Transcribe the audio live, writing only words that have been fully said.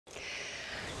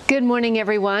Good morning,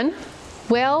 everyone.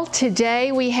 Well,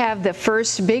 today we have the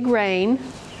first big rain.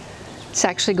 It's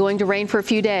actually going to rain for a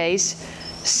few days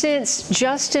since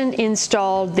Justin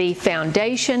installed the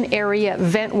foundation area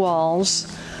vent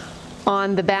walls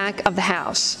on the back of the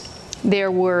house.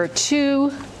 There were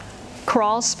two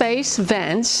crawl space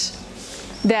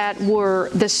vents that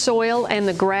were, the soil and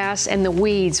the grass and the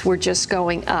weeds were just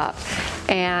going up,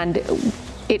 and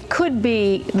it could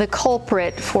be the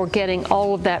culprit for getting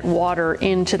all of that water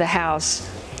into the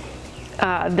house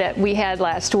that we had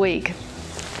last week.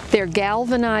 They're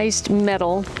galvanized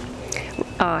metal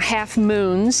half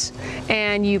moons,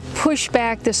 and you push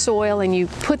back the soil and you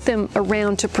put them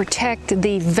around to protect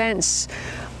the vents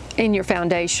in your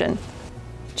foundation.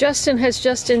 Justin has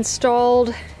just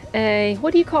installed a,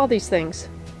 what do you call these things?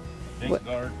 Vent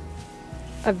guard.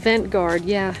 A vent guard,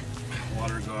 yeah.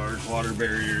 Water guard, water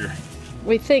barrier.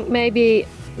 We think maybe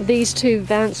these two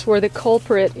vents were the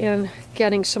culprit in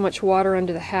getting so much water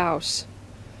under the house.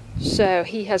 So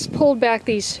he has pulled back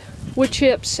these wood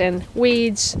chips and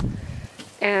weeds,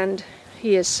 and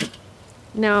he is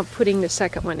now putting the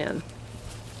second one in.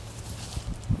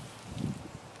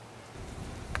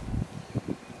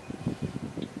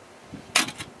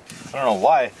 I don't know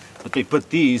why, but they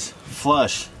put these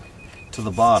flush to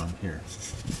the bottom here.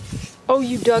 Oh,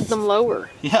 you dug them lower.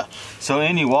 Yeah, so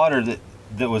any water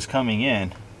that was coming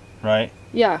in, right?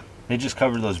 Yeah. They just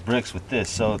covered those bricks with this.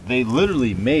 So they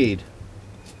literally made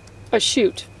a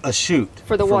chute. A chute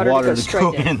for the water to go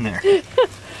straight in there.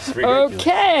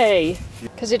 Okay.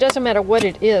 Because it doesn't matter what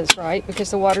it is, right?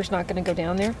 Because the water's not going to go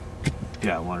down there.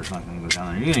 Yeah, water's not going to go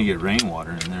down there. You're going to get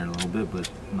rainwater in there a little bit, but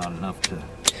not enough to...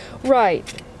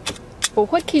 Right. Well,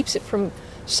 what keeps it from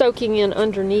soaking in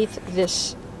underneath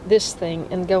this thing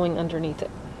and going underneath it?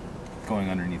 Going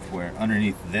underneath where?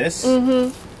 Underneath this?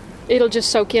 Mm-hmm. It'll just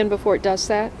soak in before it does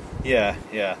that? Yeah,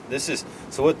 yeah. This is...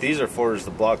 So what these are for is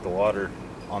to block the water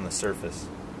on the surface,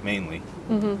 mainly.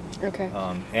 Mm-hmm. Okay.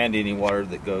 And any water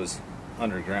that goes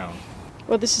underground.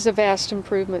 Well, this is a vast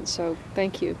improvement, so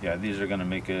thank you. Yeah, these are going to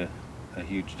make a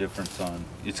huge difference on...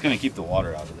 It's going to keep the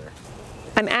water out of there.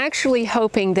 I'm actually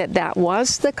hoping that that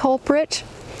was the culprit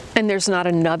and there's not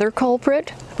another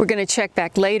culprit. We're going to check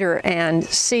back later and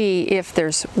see if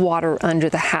there's water under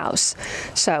the house.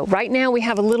 So right now we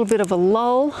have a little bit of a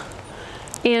lull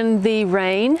in the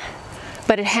rain,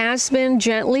 but it has been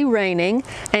gently raining,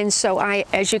 and so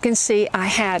as you can see, I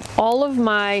had all of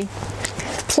my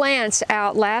plants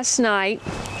out last night.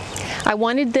 I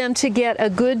wanted them to get a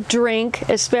good drink,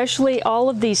 especially all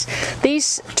of these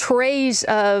trays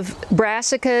of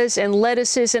brassicas and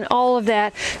lettuces and all of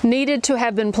that needed to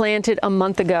have been planted a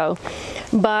month ago.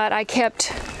 But I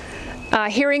kept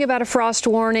hearing about a frost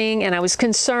warning, and I was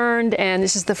concerned, and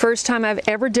this is the first time I've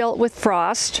ever dealt with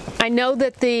frost. I know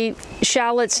that the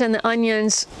shallots and the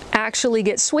onions actually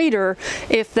get sweeter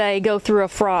if they go through a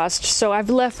frost, so I've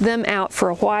left them out for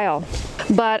a while.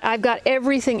 But I've got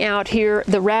everything out here,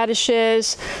 the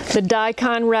radishes, the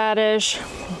daikon radish,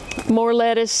 more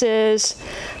lettuces,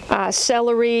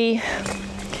 celery,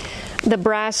 the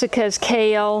brassicas,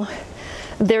 kale.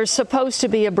 There's supposed to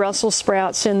be a Brussels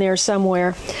sprouts in there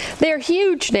somewhere. They're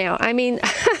huge now. I mean,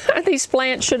 these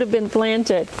plants should have been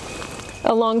planted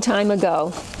a long time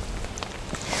ago.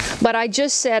 But I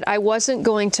just said I wasn't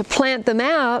going to plant them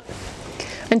out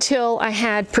until I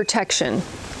had protection.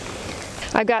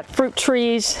 I've got fruit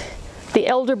trees. The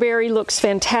elderberry looks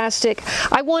fantastic.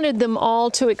 I wanted them all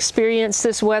to experience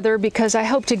this weather because I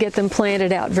hope to get them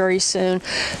planted out very soon.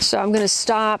 So I'm going to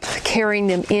stop carrying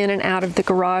them in and out of the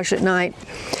garage at night.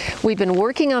 We've been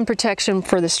working on protection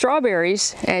for the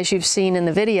strawberries, as you've seen in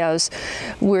the videos.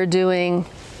 We're doing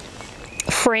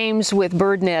frames with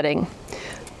bird netting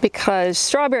because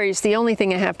strawberries, the only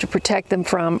thing I have to protect them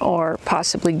from are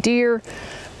possibly deer,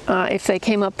 if they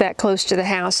came up that close to the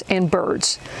house, and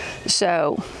birds.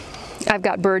 So I've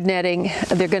got bird netting.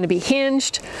 They're going to be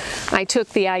hinged. I took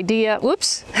the idea,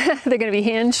 whoops, they're going to be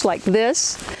hinged like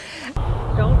this.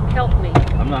 Don't help me.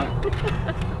 I'm not.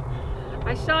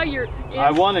 I saw your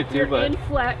I wanted to, but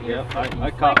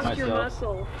I caught myself. Your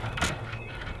muscle.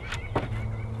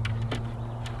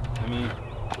 I mean,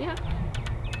 yeah.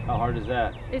 How hard is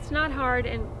that? It's not hard,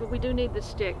 but we do need the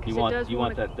stick. You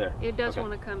want that there? It does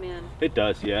want to come in. It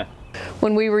does, yeah.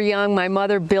 When we were young, my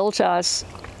mother built us.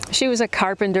 She was a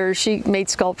carpenter. She made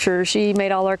sculpture. She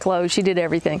made all our clothes. She did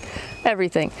everything.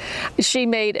 Everything. She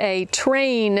made a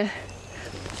train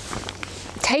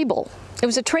table. It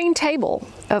was a train table,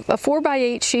 a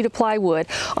 4x8 sheet of plywood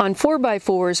on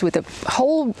 4x4s with a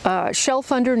whole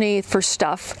shelf underneath for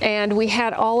stuff. And we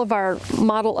had all of our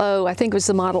Model O, I think it was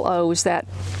the Model O's that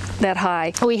that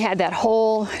high. We had that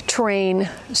whole train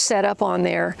set up on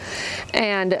there,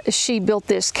 and she built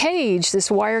this cage,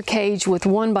 this wire cage with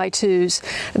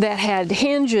 1x2s that had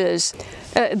hinges.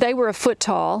 They were a foot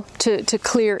tall to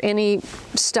clear any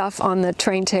stuff on the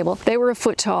train table. They were a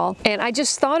foot tall, and I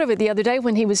just thought of it the other day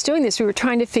when he was doing this. We were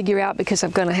trying to figure out, because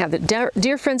I'm going to have the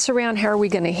deer fence around, how are we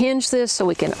going to hinge this so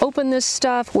we can open this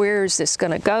stuff? Where is this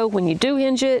going to go when you do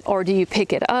hinge it? Or do you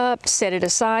pick it up, set it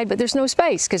aside? But there's no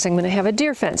space because I'm going to have a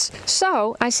deer fence.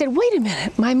 So I said, wait a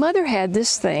minute, my mother had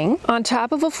this thing on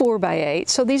top of a 4x8,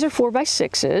 so these are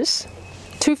 4x6s.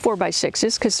 Two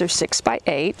 4x6s because they're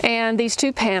 6x8, and these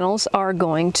two panels are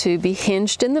going to be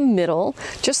hinged in the middle,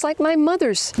 just like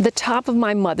the top of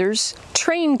my mother's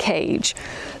train cage.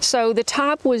 So the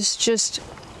top was just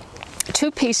two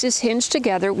pieces hinged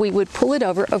together. We would pull it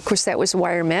over. Of course, that was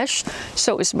wire mesh,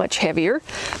 so it was much heavier,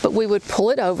 but we would pull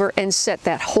it over and set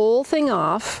that whole thing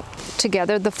off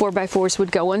together. The 4x4s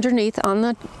would go underneath on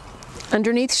the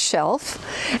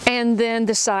shelf, and then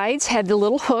the sides had the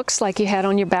little hooks like you had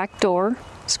on your back door,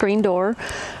 screen door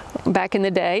back in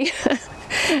the day.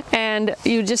 And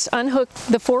you just unhook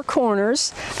the four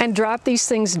corners and drop these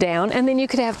things down, and then you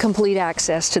could have complete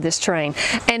access to this train,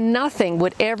 and nothing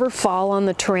would ever fall on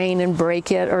the train and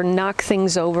break it or knock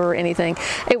things over or anything.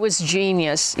 It was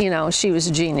genius, you know, she was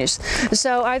a genius.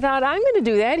 So I thought, I'm going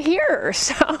to do that here.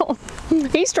 So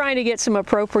he's trying to get some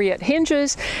appropriate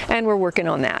hinges, and we're working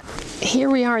on that. Here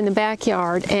we are in the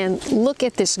backyard, and look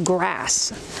at this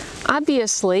grass.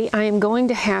 Obviously, I am going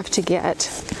to have to get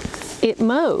it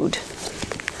mowed.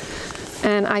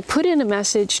 And I put in a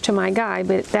message to my guy,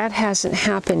 but that hasn't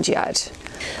happened yet.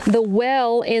 The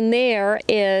well in there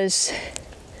is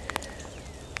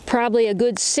probably a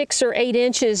good 6 or 8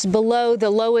 inches below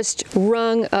the lowest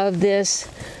rung of this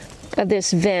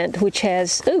vent, which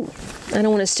has, ooh, I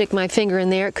don't want to stick my finger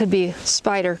in there, it could be a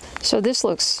spider. So this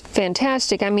looks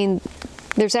fantastic. I mean,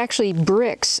 there's actually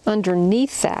bricks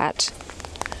underneath that.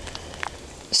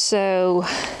 So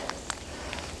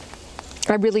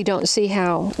I really don't see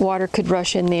how water could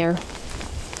rush in there.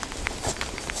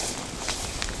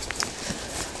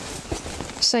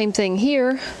 Same thing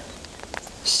here.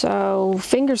 So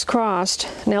fingers crossed.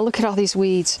 Now look at all these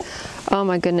weeds. Oh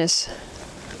my goodness.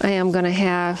 I am going to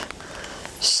have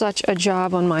such a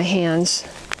job on my hands.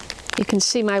 You can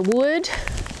see my wood.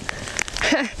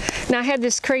 Now I had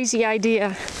this crazy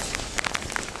idea.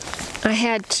 I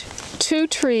had 2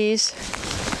 trees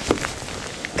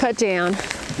cut down,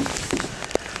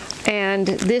 and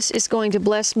this is going to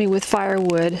bless me with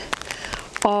firewood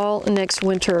all next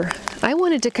winter. I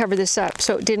wanted to cover this up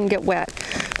so it didn't get wet,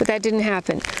 but that didn't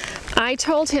happen. I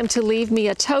told him to leave me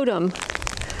a totem,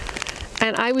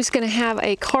 and I was going to have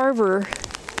a carver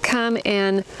come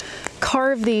and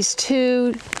carve these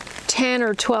 2 10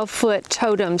 or 12 foot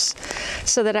totems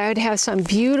so that I would have some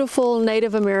beautiful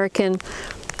Native American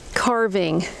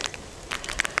carving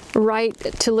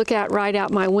to look at right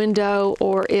out my window,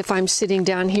 or if I'm sitting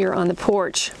down here on the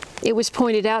porch. It was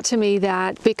pointed out to me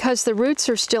that because the roots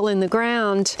are still in the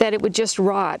ground, that it would just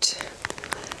rot,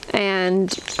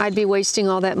 and I'd be wasting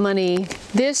all that money.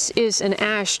 This is an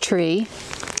ash tree,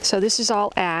 so this is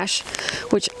all ash,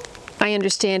 which I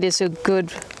understand is a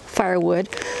good firewood.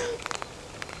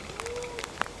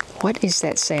 What is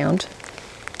that sound?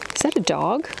 Is that a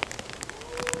dog?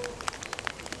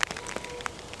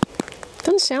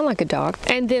 Doesn't sound like a dog.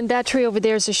 And then that tree over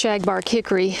there is a shagbark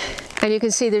hickory. And you can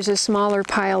see there's a smaller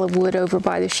pile of wood over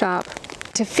by the shop.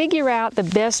 To figure out the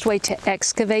best way to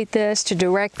excavate this, to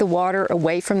direct the water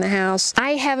away from the house,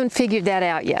 I haven't figured that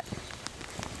out yet.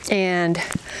 And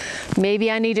maybe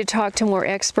I need to talk to more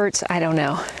experts, I don't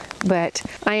know. But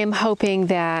I am hoping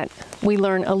that we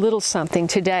learn a little something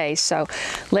today. So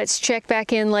let's check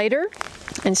back in later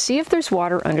and see if there's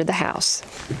water under the house.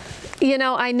 You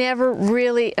know, I never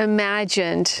really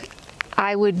imagined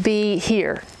I would be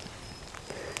here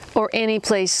or any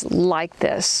place like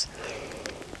this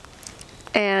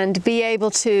and be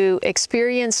able to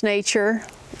experience nature,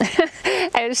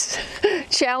 as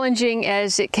challenging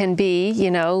as it can be,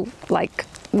 you know, like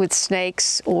with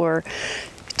snakes or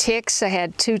ticks. I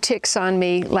had 2 ticks on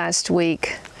me last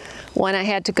week. One I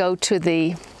had to go to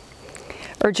the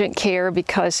urgent care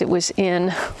because it was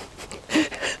in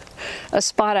a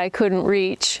spot I couldn't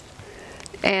reach,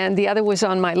 and the other was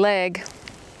on my leg.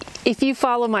 If you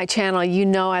follow my channel, you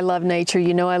know I love nature,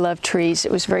 you know I love trees.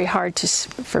 It was very hard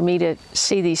for me to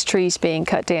see these trees being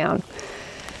cut down.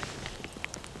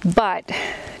 But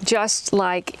just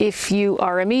like if you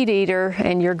are a meat eater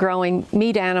and you're growing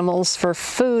meat animals for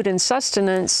food and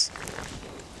sustenance,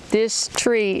 This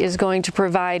tree is going to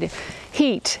provide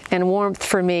heat and warmth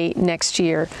for me next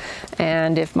year.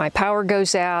 And if my power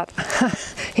goes out,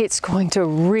 it's going to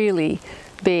really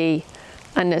be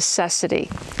a necessity.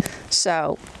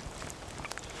 So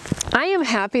I am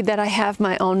happy that I have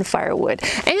my own firewood,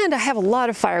 and I have a lot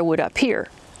of firewood up here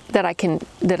that I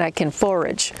can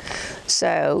forage.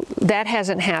 So that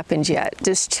hasn't happened yet.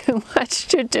 Just too much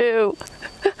to do.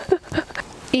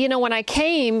 You know, when I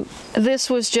came, this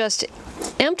was just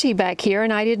empty back here,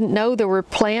 and I didn't know there were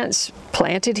plants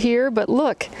planted here, but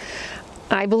look,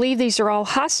 I believe these are all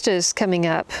hostas coming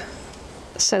up.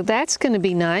 So that's going to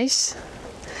be nice.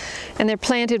 And they're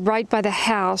planted right by the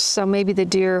house, so maybe the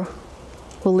deer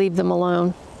will leave them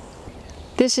alone.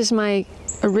 This is my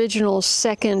original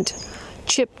second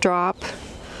chip drop,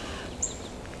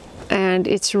 and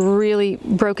it's really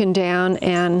broken down,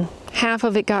 and half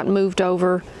of it got moved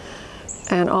over,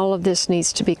 and all of this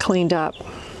needs to be cleaned up.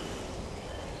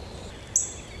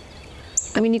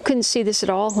 I mean, you couldn't see this at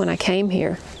all when I came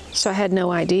here, so I had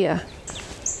no idea.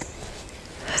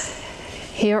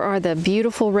 Here are the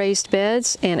beautiful raised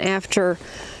beds, and after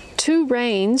 2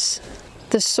 rains,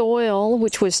 the soil,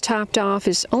 which was topped off,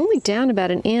 is only down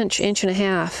about an inch, inch and a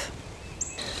half.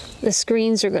 The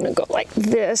screens are going to go like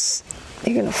this.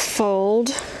 They're going to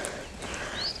fold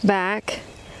back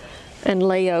and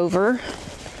lay over.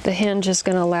 The hinge is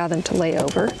going to allow them to lay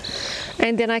over.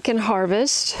 And then I can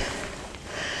harvest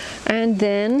and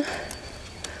then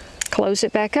close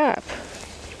it back up.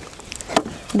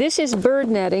 This is bird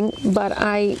netting, but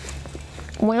I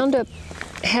wound up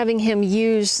having him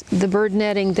use the bird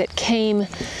netting that came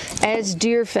as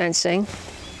deer fencing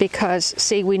because,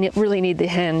 see, we really need the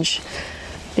hinge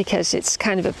because it's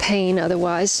kind of a pain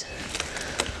otherwise.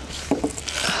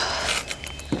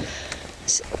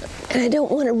 And I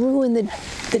don't want to ruin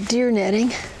the deer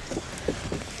netting.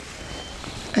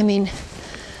 I mean,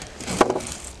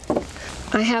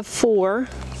 I have 4,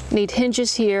 need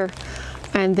hinges here,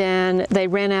 and then they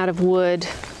ran out of wood,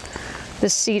 the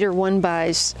cedar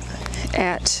 1-bys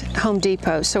at Home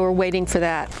Depot, so we're waiting for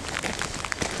that.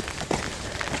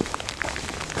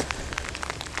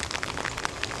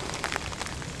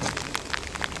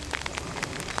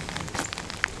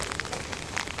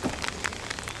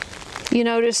 You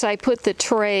notice I put the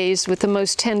trays with the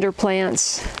most tender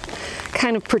plants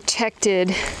kind of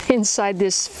protected inside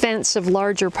this fence of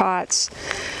larger pots,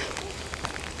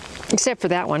 except for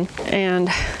that one, and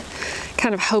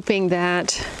kind of hoping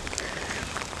that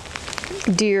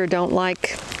deer don't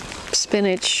like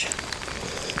spinach.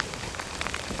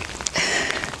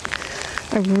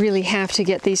 I really have to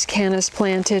get these cannas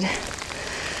planted.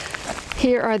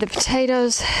 Here are the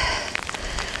potatoes.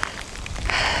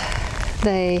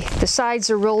 The sides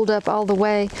are rolled up all the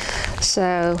way,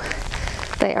 so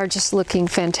they are just looking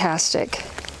fantastic.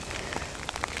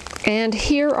 And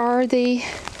here are the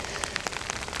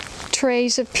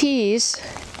trays of peas,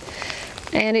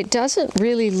 and it doesn't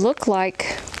really look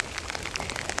like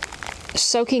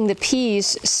soaking the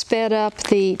peas sped up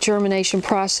the germination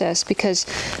process, because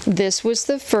this was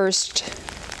the first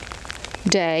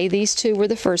day, these 2 were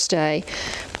the first day,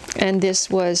 and this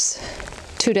was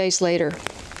 2 days later.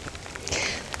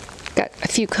 Got a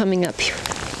few coming up here,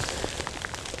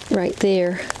 right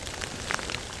there.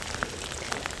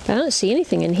 I don't see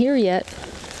anything in here yet.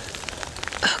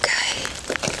 Okay.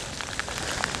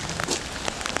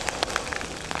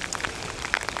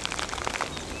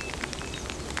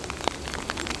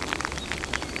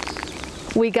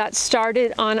 We got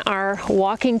started on our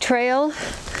walking trail.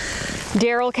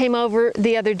 Daryl came over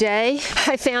the other day.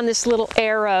 I found this little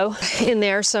arrow in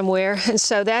there somewhere, and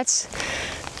so that's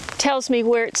tells me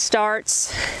where it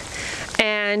starts.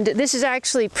 And this is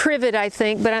actually privet, I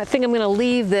think, but I think I'm going to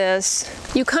leave this.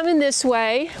 You come in this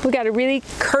way. We got a really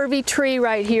curvy tree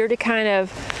right here to kind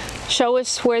of show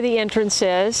us where the entrance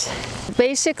is.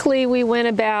 Basically, we went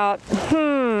about,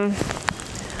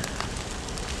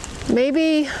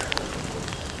 maybe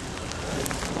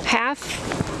half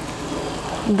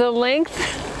the length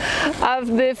of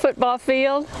the football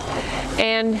field,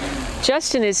 and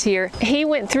Justin is here. He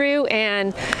went through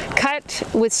and cut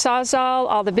with Sawzall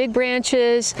all the big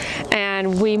branches,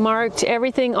 and we marked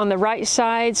everything on the right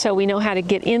side so we know how to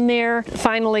get in there.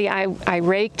 Finally, I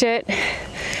raked it,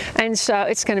 and so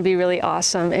it's going to be really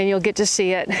awesome, and you'll get to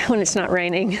see it when it's not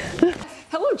raining.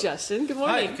 Hello, Justin. Good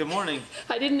morning. Hi, good morning.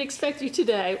 I didn't expect you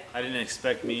today. I didn't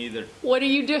expect me either. What are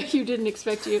you doing? You didn't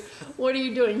expect you. What are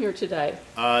you doing here today?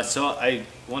 So I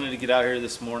wanted to get out here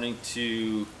this morning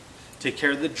to take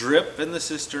care of the drip in the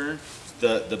cistern,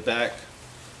 the back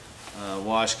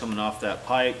wash coming off that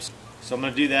pipe. So I'm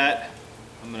going to do that.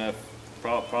 I'm going to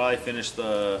probably finish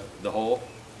the hole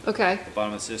Okay. the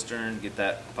bottom of the cistern, get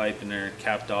that pipe in there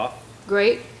capped off.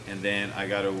 Great. And then I'm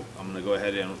gonna go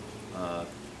ahead and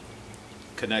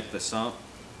connect the sump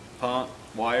pump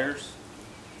wires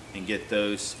and get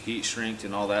those heat shrinked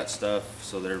and all that stuff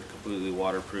so they're completely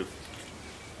waterproof.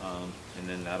 And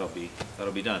then that'll be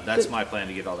done. That's my plan,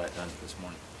 to get all that done this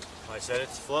morning. Like I said,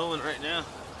 it's flowing right now.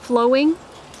 Flowing?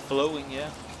 Flowing, yeah.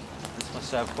 This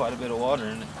must have quite a bit of water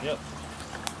in it. Yep.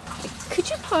 Could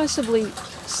you possibly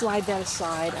slide that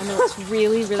aside? I know it's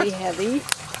really, really heavy.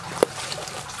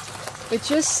 But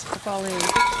just fall in.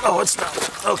 Oh, it's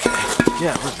not. Okay.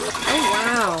 Yeah, we're good. Oh,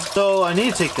 wow. So I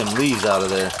need to take them leaves out of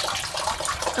there.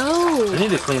 Oh. I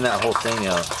need to clean that whole thing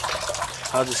out.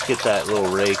 I'll just get that little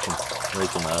rake and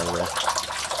rake them out of there.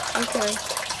 Okay.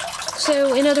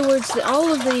 So, in other words,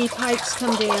 all of the pipes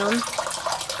come down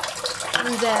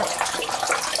through that.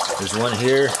 There's one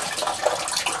here.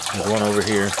 There's one over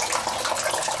here.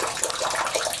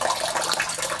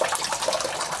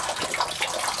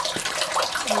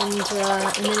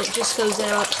 And then it just goes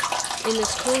out in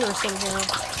this corner somehow.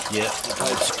 Yeah, the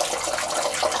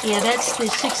pipes. Yeah, that's the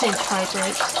 6-inch pipe,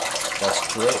 right? That's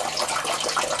correct.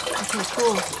 Okay,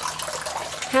 cool.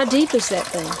 How deep is that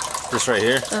thing? This right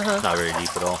here? Uh-huh. Not very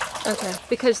deep at all. Okay,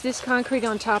 because this concrete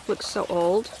on top looks so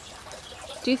old.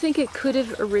 Do you think it could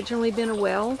have originally been a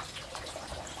well?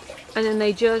 And then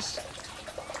they just...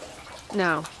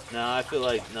 No. No, I feel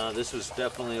like, no, this was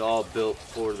definitely all built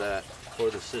for that, for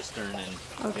the cistern. And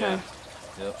Okay.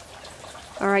 Yeah. Yep.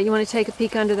 All right, you want to take a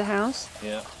peek under the house?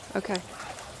 Yeah. Okay.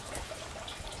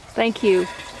 Thank you.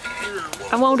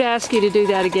 I won't ask you to do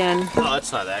that again. No,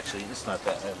 it's not actually. It's not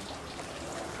that heavy.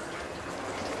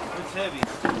 It's heavy,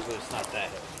 but it's not that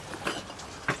heavy.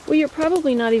 Well, you're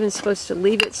probably not even supposed to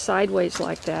leave it sideways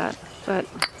like that, but...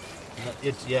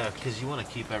 It's, yeah, because you want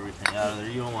to keep everything out of there.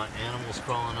 You don't want animals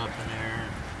crawling up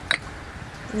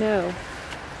in there. No.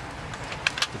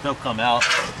 But they'll come out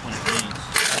when it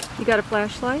rains. You got a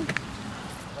flashlight?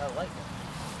 I like it.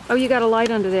 Oh, you got a light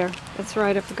under there. That's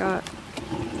right, I forgot.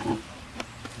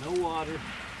 No water.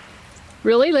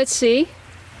 Really? Let's see.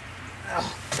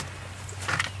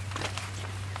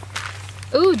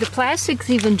 Ooh, the plastic's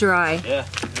even dry. Yeah,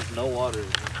 there's no water.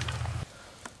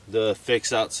 The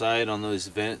fix outside on those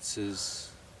vents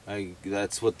is,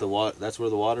 that's where the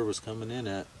water was coming in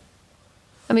at.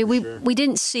 I mean, we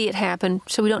didn't see it happen,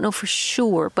 so we don't know for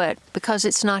sure, but because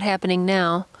it's not happening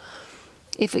now,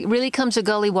 if it really comes a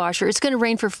gully washer, it's going to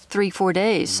rain for 3-4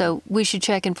 days, so we should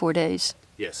check in 4 days.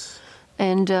 Yes.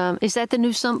 And is that the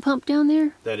new sump pump down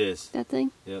there? That is. That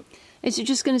thing? Yep. Is it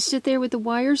just going to sit there with the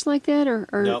wires like that, or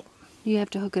Nope. You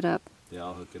have to hook it up? Yeah,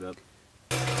 I'll hook it up.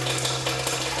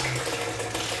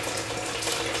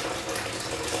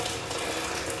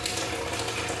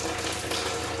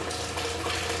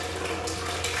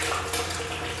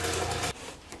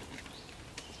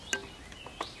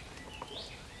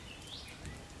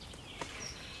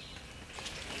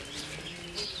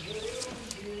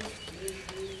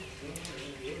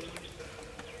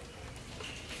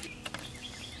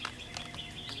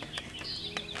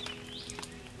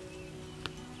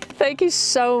 Thank you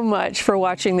so much for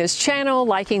watching this channel,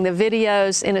 liking the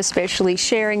videos, and especially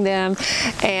sharing them.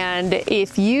 And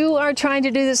if you are trying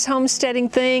to do this homesteading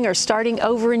thing or starting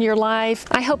over in your life,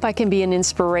 I hope I can be an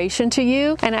inspiration to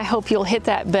you, and I hope you'll hit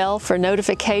that bell for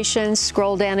notifications,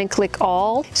 scroll down and click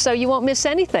all, so you won't miss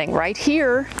anything right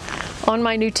here on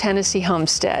my new Tennessee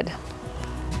homestead.